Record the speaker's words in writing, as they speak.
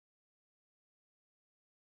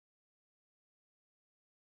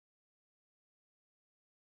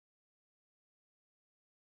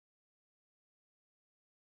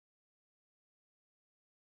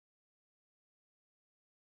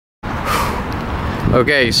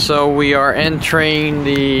Okay, so we are entering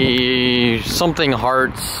the something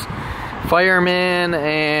Hearts firemen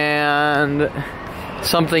and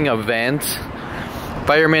something event.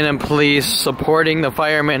 Firemen and police, supporting the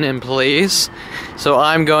firemen and police. So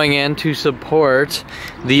I'm going in to support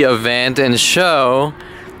the event and show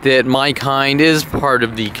that my kind is part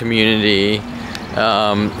of the community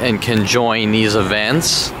and can join these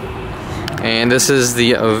events. And this is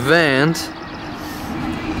the event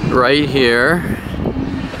right here.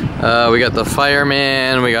 We got the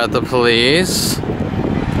firemen, we got the police.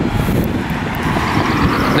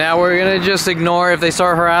 Now we're gonna just ignore, if they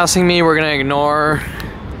start harassing me, we're gonna ignore.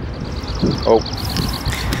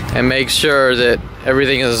 And make sure that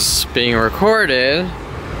everything is being recorded.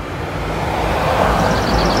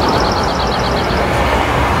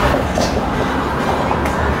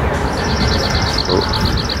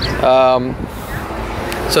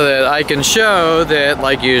 So that I can show that,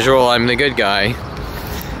 like usual, I'm the good guy.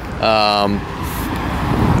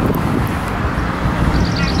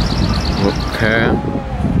 Okay.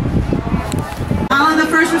 All of the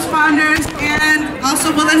first responders and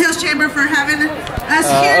also Woodland Hills Chamber for having us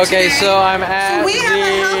here okay, today. so I'm at so we have a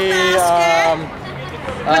health basket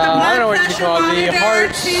with a blood I don't know what you call it, the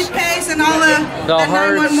Hearts, toothpaste, and all the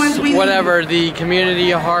Hearts, we whatever, the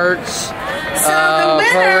Community Hearts the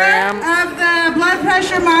winner program of the blood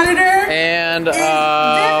pressure monitor and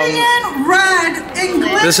Vivian Rudd in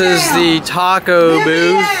Glendale. This is the taco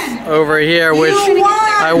booth over here, which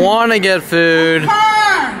I want to get food,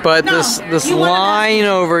 but this line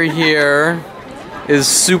over here is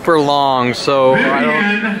super long, so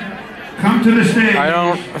come to the stage. I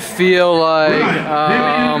don't feel like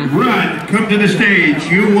Rudd, come to the stage.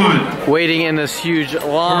 You won. Waiting in this huge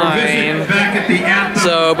line. Back at the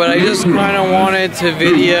so, but I just kind of wanted to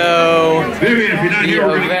video the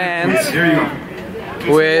event,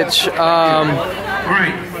 which all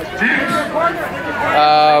right.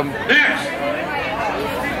 Next.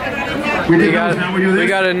 We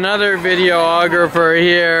got another videographer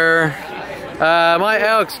here.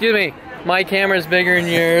 Excuse me. My camera's bigger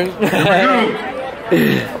than yours.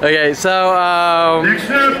 Okay, so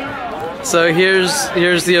so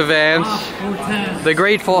here's the event, the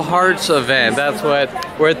Grateful Hearts event. That's what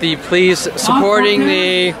we're at, the police supporting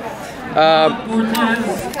the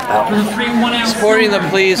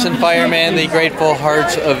police and firemen, the Grateful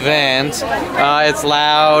Hearts event. It's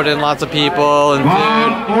loud and lots of people and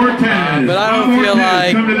food, but I don't feel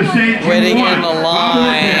like waiting in the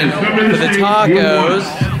line for the tacos.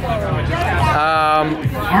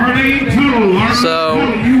 So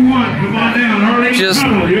just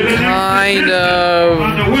kind of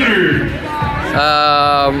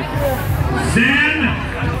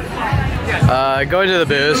going to the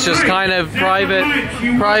booth, just kind of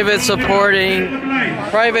private supporting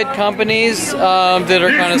private companies that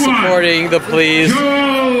are kind of supporting the police,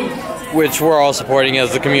 which we're all supporting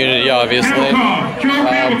as the community, obviously.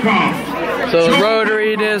 So the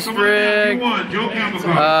Rotary District, the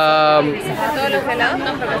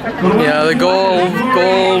Gold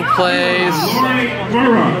Place,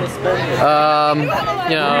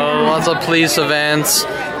 lots of police events,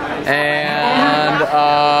 and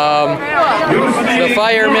the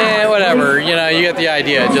firemen, whatever, you get the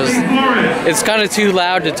idea. Just, it's kind of too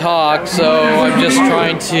loud to talk, so I'm just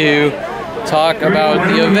trying to talk about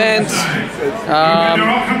the event,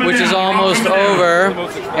 which is almost over,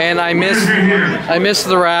 and I missed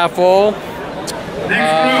the raffle,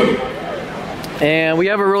 and we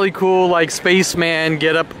have a really cool like spaceman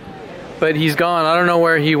get up, but he's gone. I don't know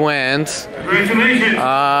where he went.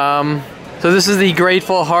 So this is the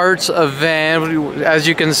Grateful Hearts event. As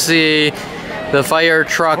you can see, the fire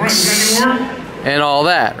trucks and all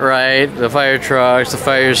that, right? The fire trucks, the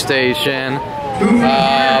fire station.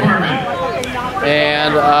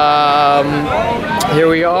 Here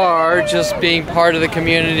we are, just being part of the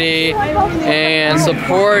community and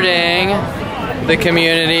supporting the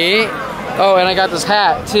community. Oh, and I got this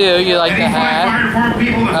hat too. You like the hat?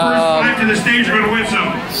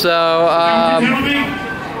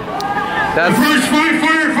 That's the first 5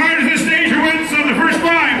 firefighters to the stage are winning some. The first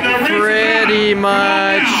 5. Pretty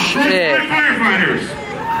much it. Firefighters.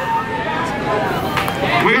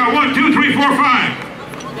 We got 1, 2, 3, 4, 5.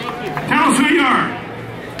 Tell us who you are.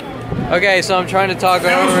 Okay, so I'm trying to talk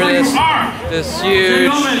over this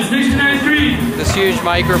huge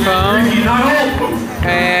microphone,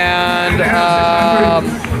 and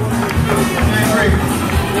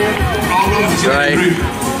right.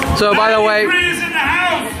 So by the way,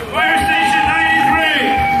 Fire Station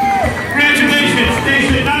 93. Congratulations,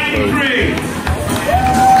 Station 93.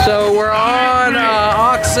 So we're on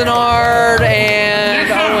Oxnard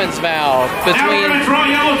and Owens mouth between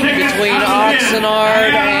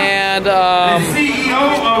Oxnard and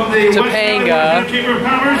Topanga.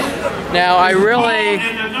 Now I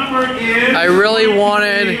really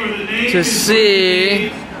wanted to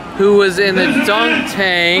see who was in the dunk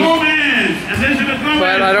tank,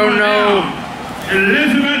 but I don't know.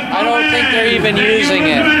 I don't think they're even using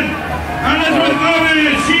it.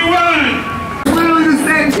 Literally the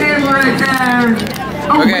same table right there.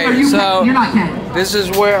 Oh, okay, so you're not Ken. This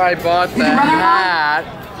is where I bought the hat.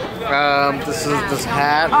 This is this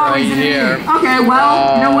hat right here. Okay,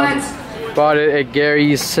 well, you know what? Bought it at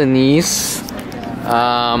Gary Sinise.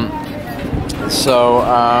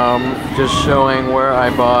 Just showing where I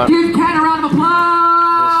bought Give Ken a round of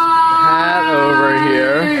applause. Hat over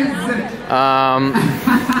here.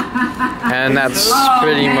 And that's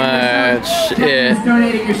pretty much it.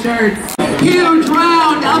 Donating your shirts. Huge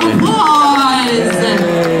round of applause.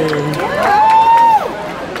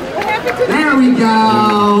 There we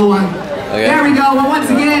go. Okay. There we go. Well, once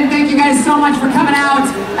again, thank you guys so much for coming out.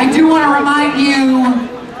 I do want to remind you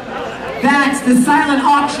that the silent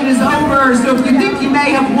auction is over, so if you think you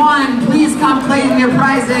may have won, please come claim your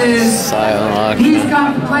prizes. Silent auction. Please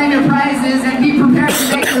come claim your prizes and be prepared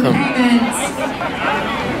to make your payments.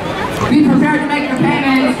 Be prepared to make your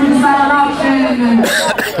payments for the silent auction.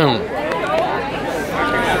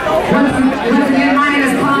 Once again, my name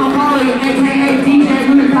is Tom Polly, aka DJ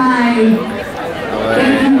Budokai.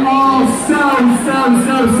 Thank you all so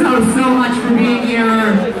much for being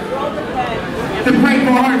here. The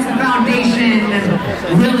Grateful Hearts Foundation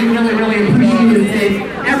really appreciates it.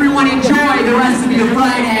 Everyone enjoy the rest of your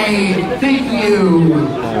Friday. Thank you.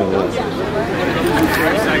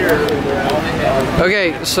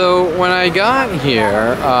 Okay, so when I got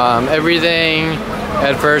here, everything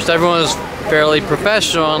at first, everyone was fairly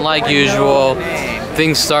professional, and like usual,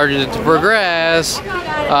 things started to progress,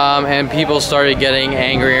 and people started getting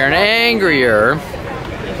angrier and angrier.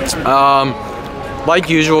 Like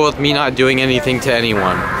usual with me not doing anything to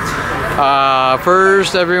anyone.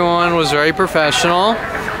 First, everyone was very professional.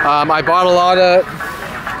 I bought a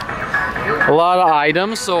lot of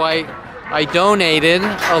items, so I donated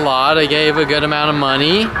a lot. I gave a good amount of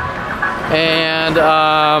money, and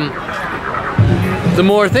the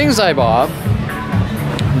more things I bought,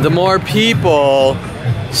 the more people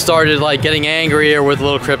started like getting angrier with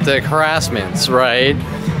little cryptic harassments, right?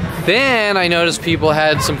 Then I noticed people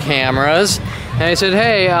had some cameras, and I said,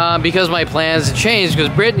 hey, because my plans had changed, because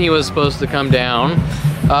Brittany was supposed to come down,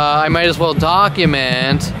 I might as well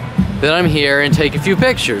document that I'm here and take a few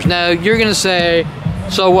pictures. Now, you're gonna say,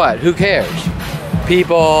 so what? Who cares?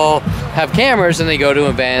 People have cameras and they go to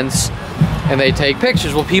events and they take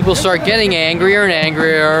pictures. Well, people start getting angrier and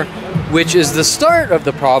angrier, which is the start of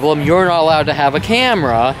the problem. You're not allowed to have a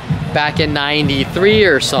camera back in '93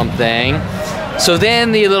 or something. So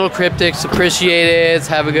then the little cryptics appreciate it,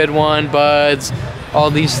 have a good one, buds, all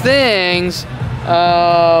these things.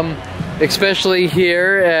 Especially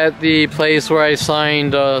here at the place where I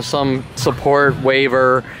signed some support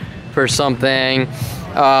waiver for something,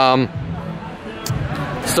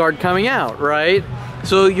 start coming out, right?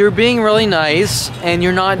 So you're being really nice and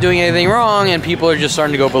you're not doing anything wrong, and people are just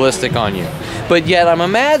starting to go ballistic on you. But yet I'm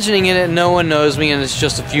imagining it and no one knows me, and it's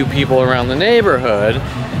just a few people around the neighborhood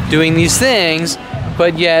doing these things,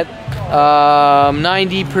 but yet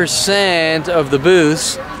 90% of the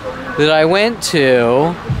booths that I went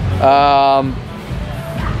to,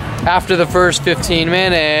 after the first 15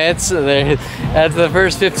 minutes,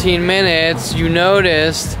 you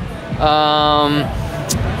noticed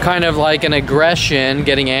kind of like an aggression,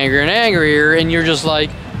 getting angrier and angrier, and you're just like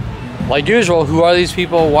usual, who are these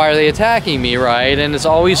people? Why are they attacking me, right? And it's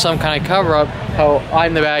always some kind of cover-up, how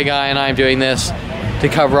I'm the bad guy and I'm doing this to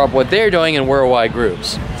cover up what they're doing in worldwide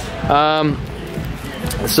groups.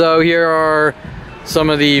 So here are some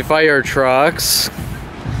of the fire trucks,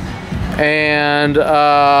 and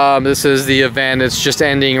this is the event. It's just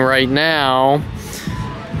ending right now.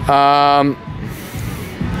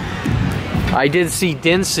 I did see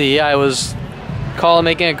Dincy. I was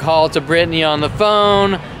making a call to Brittany on the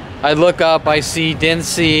phone. I look up, I see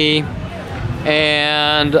Dincy,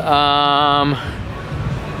 and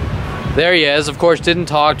there he is. Of course, didn't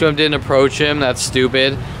talk to him, didn't approach him. That's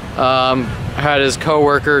stupid. Had his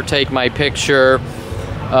coworker take my picture,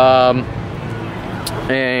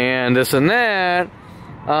 and this and that.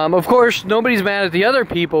 Of course, nobody's mad at the other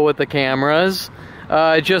people with the cameras.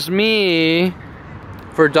 Just me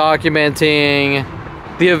for documenting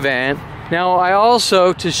the event. Now, I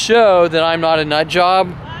also, to show that I'm not a nut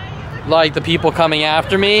job like the people coming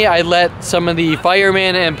after me, I let some of the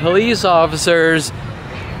firemen and police officers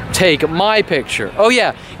take my picture. Oh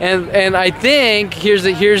yeah, and I think here's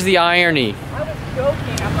the irony. I was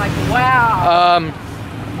joking. I'm like, wow.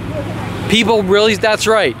 People really, that's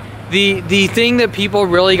right. The thing that people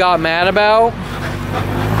really got mad about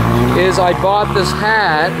is I bought this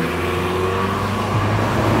hat.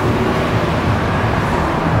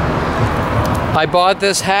 I bought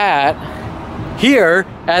this hat here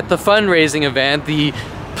at the fundraising event, the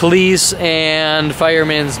police and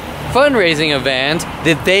firemen's fundraising event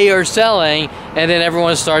that they are selling, and then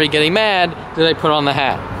everyone started getting mad that I put on the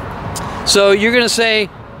hat. So you're gonna say,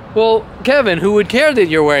 well, Kevin, who would care that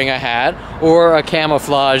you're wearing a hat or a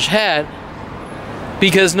camouflage hat?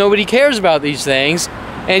 Because nobody cares about these things,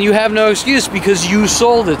 and you have no excuse because you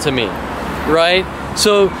sold it to me, right?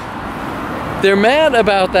 So they're mad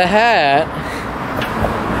about the hat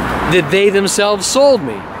that they themselves sold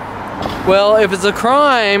me. Well, if it's a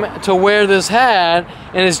crime to wear this hat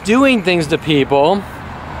and it's doing things to people,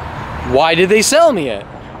 why did they sell me it,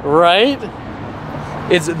 right?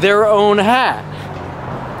 It's their own hat.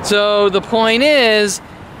 So the point is,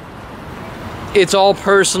 it's all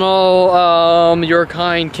personal, your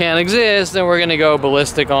kind can't exist, and we're gonna go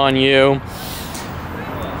ballistic on you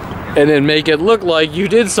and then make it look like you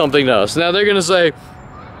did something to us. Now they're gonna say,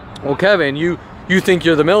 well, Kevin, you think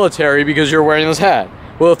you're the military because you're wearing this hat.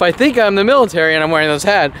 Well, if I think I'm the military and I'm wearing this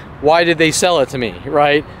hat, why did they sell it to me,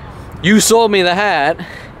 right? You sold me the hat,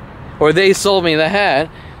 or they sold me the hat,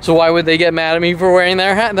 so why would they get mad at me for wearing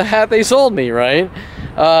their hat, the hat they sold me, right?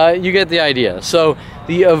 You get the idea. So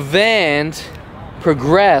the event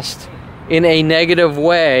progressed in a negative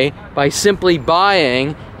way by simply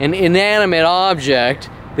buying an inanimate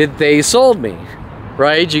object that they sold me,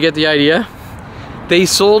 right? You get the idea? They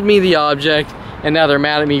sold me the object, and now they're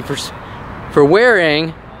mad at me for wearing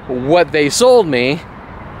what they sold me,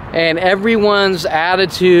 and everyone's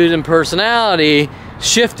attitude and personality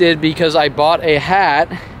shifted because I bought a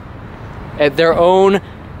hat at their own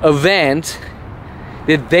event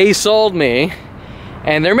that they sold me,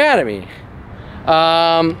 and they're mad at me.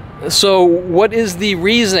 So what is the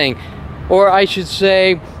reasoning? Or I should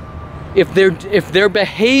say, if they're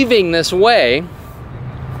behaving this way,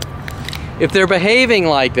 if they're behaving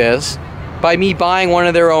like this by me buying one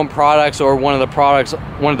of their own products or one of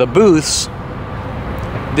the booths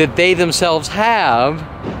that they themselves have,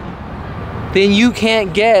 then you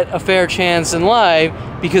can't get a fair chance in life,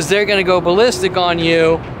 because they're going to go ballistic on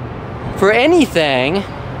you for anything,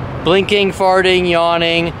 blinking, farting,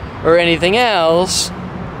 yawning, or anything else.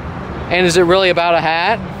 And is it really about a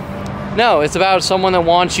hat? No, it's about someone that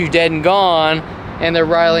wants you dead and gone, and they're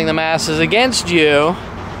riling the masses against you,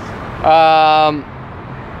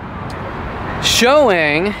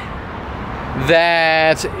 showing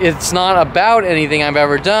that it's not about anything I've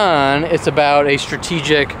ever done, it's about a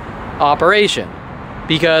strategic operation.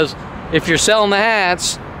 Because if you're selling the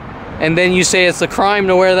hats and then you say it's a crime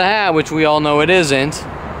to wear the hat, which we all know it isn't,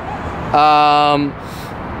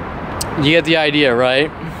 you get the idea,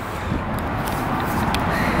 right?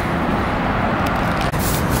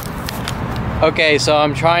 Okay, so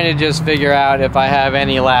I'm trying to just figure out if I have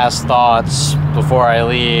any last thoughts before I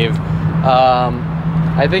leave.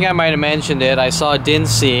 I think I might have mentioned it. I saw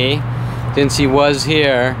Dincy. Dincy was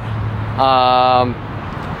here.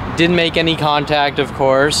 Didn't make any contact, of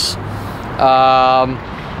course.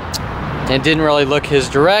 And didn't really look his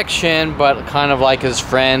direction, but kind of like his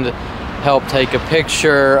friend helped take a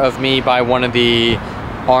picture of me by one of the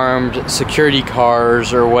armed security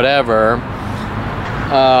cars or whatever.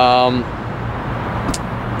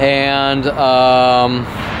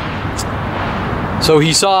 So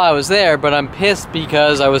he saw I was there, but I'm pissed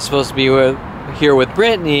because I was supposed to be here with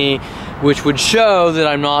Brittany, which would show that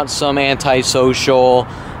I'm not some antisocial,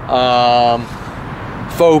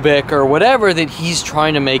 phobic or whatever that he's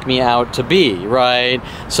trying to make me out to be, right?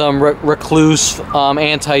 Some recluse,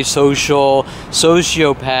 antisocial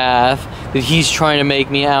sociopath that he's trying to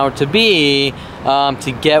make me out to be,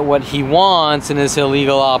 to get what he wants in his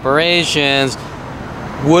illegal operations.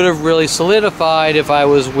 Would have really solidified if I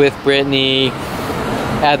was with Brittany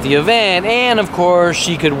at the event, and of course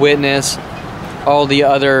she could witness all the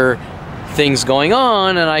other things going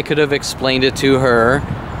on, and I could have explained it to her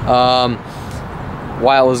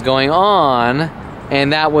while it was going on,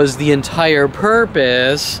 and that was the entire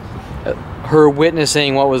purpose, her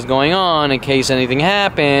witnessing what was going on in case anything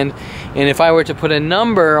happened. And if I were to put a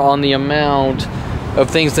number on the amount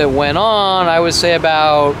of things that went on, I would say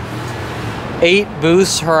about 8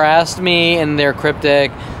 booths harassed me in their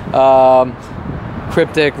cryptic,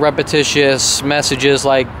 repetitious messages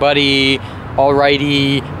like buddy,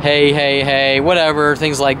 alrighty, hey, hey, hey, whatever,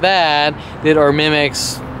 things like that, that are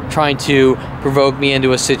mimics trying to provoke me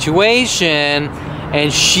into a situation,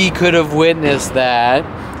 and she could have witnessed that,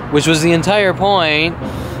 which was the entire point.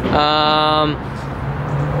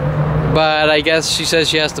 But I guess she says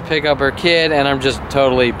she has to pick up her kid, and I'm just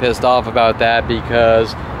totally pissed off about that,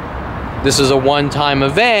 because this is a one-time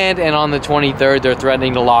event, and on the 23rd they're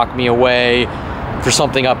threatening to lock me away for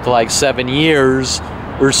something up to like 7 years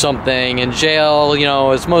or something in jail. You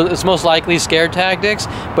know, it's most likely scare tactics,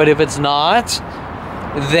 but if it's not,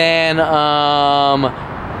 then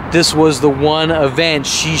this was the one event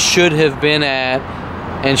she should have been at,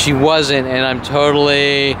 and she wasn't, and I'm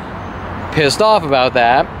totally pissed off about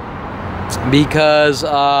that, because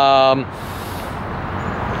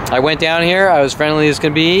I went down here, I was friendly as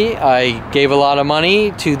can be, I gave a lot of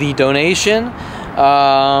money to the donation,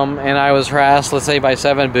 and I was harassed, let's say, by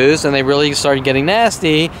 7 booths, and they really started getting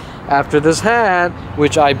nasty after this hat,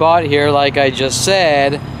 which I bought here, like I just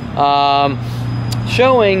said,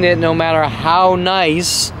 showing that no matter how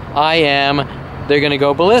nice I am, they're going to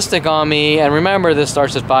go ballistic on me. And remember, this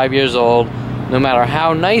starts at 5 years old. No matter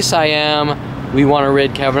how nice I am, we want to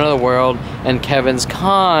rid Kevin of the world, and Kevin's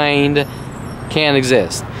kind can't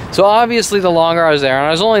exist. So obviously the longer I was there, and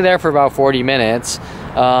I was only there for about 40 minutes,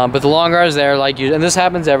 but the longer I was there, like you, and this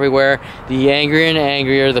happens everywhere, the angrier and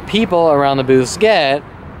angrier the people around the booths get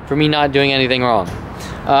for me not doing anything wrong.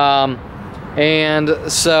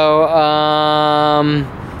 And so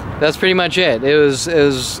that's pretty much it. It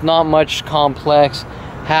was not much complex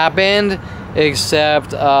happened,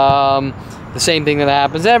 except the same thing that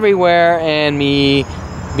happens everywhere, and me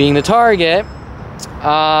being the target.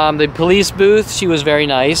 The police booth, she was very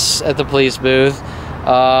nice at the police booth.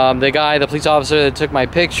 The police officer that took my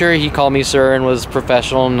picture, he called me sir and was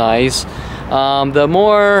professional and nice. The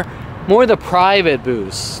more the private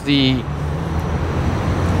booths, the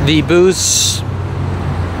booths,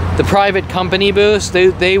 the private company booths,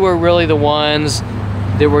 they were really the ones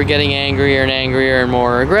that were getting angrier and angrier and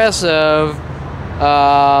more aggressive.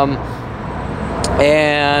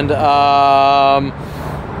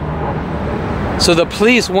 So the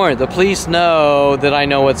police weren't. The police know that I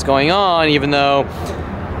know what's going on, even though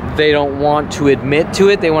they don't want to admit to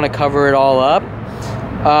it. They want to cover it all up.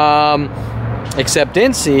 Except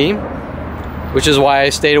Dincy, which is why I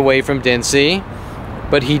stayed away from Dincy.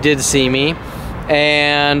 But he did see me.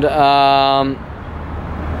 And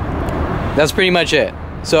that's pretty much it.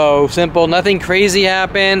 So simple. Nothing crazy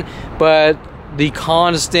happened, but the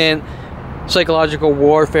constant psychological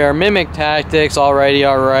warfare, mimic tactics,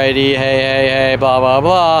 alrighty, hey, blah, blah,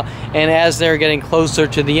 blah. And as they're getting closer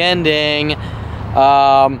to the ending,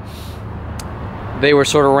 they were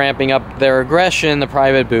sort of ramping up their aggression, the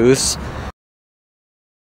private booths.